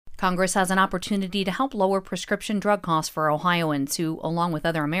Congress has an opportunity to help lower prescription drug costs for Ohioans who, along with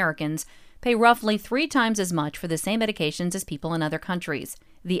other Americans, pay roughly 3 times as much for the same medications as people in other countries.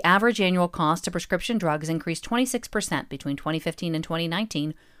 The average annual cost of prescription drugs increased 26% between 2015 and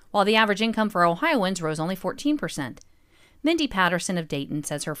 2019, while the average income for Ohioans rose only 14%. Mindy Patterson of Dayton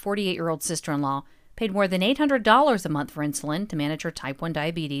says her 48-year-old sister-in-law paid more than $800 a month for insulin to manage her type 1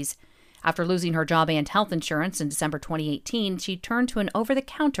 diabetes. After losing her job and health insurance in December 2018, she turned to an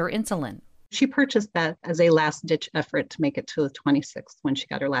over-the-counter insulin. She purchased that as a last-ditch effort to make it to the 26th when she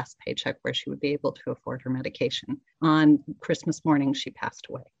got her last paycheck where she would be able to afford her medication. On Christmas morning, she passed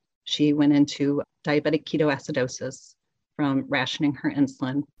away. She went into diabetic ketoacidosis from rationing her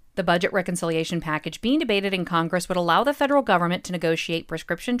insulin. The budget reconciliation package being debated in Congress would allow the federal government to negotiate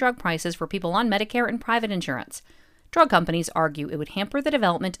prescription drug prices for people on Medicare and private insurance. Drug companies argue it would hamper the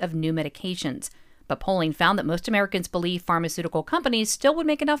development of new medications, but polling found that most Americans believe pharmaceutical companies still would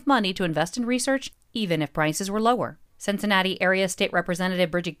make enough money to invest in research, even if prices were lower. Cincinnati Area State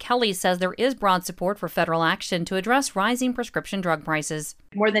Representative Bridget Kelly says there is broad support for federal action to address rising prescription drug prices.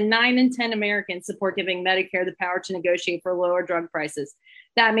 More than 9 in 10 Americans support giving Medicare the power to negotiate for lower drug prices.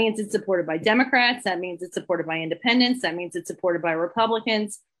 That means it's supported by Democrats. That means it's supported by independents. That means it's supported by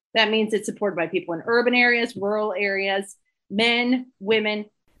Republicans. That means it's supported by people in urban areas, rural areas, men, women.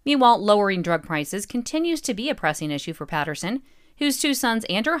 Meanwhile, lowering drug prices continues to be a pressing issue for Patterson, whose 2 sons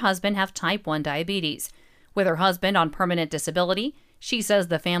and her husband have type 1 diabetes. With her husband on permanent disability, she says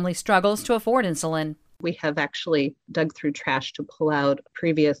the family struggles to afford insulin. We have actually dug through trash to pull out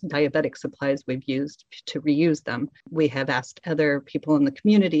previous diabetic supplies we've used to reuse them. We have asked other people in the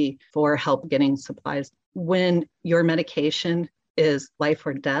community for help getting supplies. When your medication is life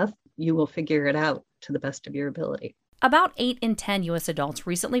or death, you will figure it out to the best of your ability. About 8 in 10 U.S. adults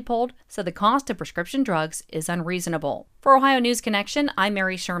recently polled said the cost of prescription drugs is unreasonable. For Ohio News Connection, I'm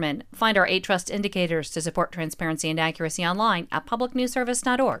Mary Sherman. Find our 8 Trust indicators to support transparency and accuracy online at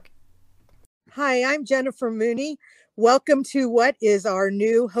publicnewsservice.org. Hi, I'm Jennifer Mooney. Welcome to what is our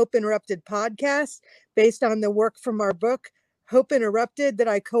new Hope Interrupted podcast based on the work from our book, Hope Interrupted, that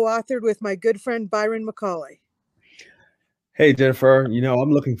I co-authored with my good friend Byron McCauley. Hey, Jennifer,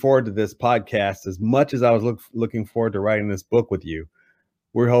 I'm looking forward to this podcast as much as I was looking forward to writing this book with you.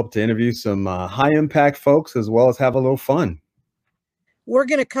 We hope to interview some high-impact folks as well as have a little fun. We're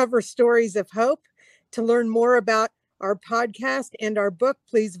going to cover stories of hope. To learn more about our podcast and our book,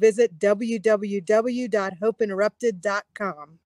 please visit www.hopeinterrupted.com.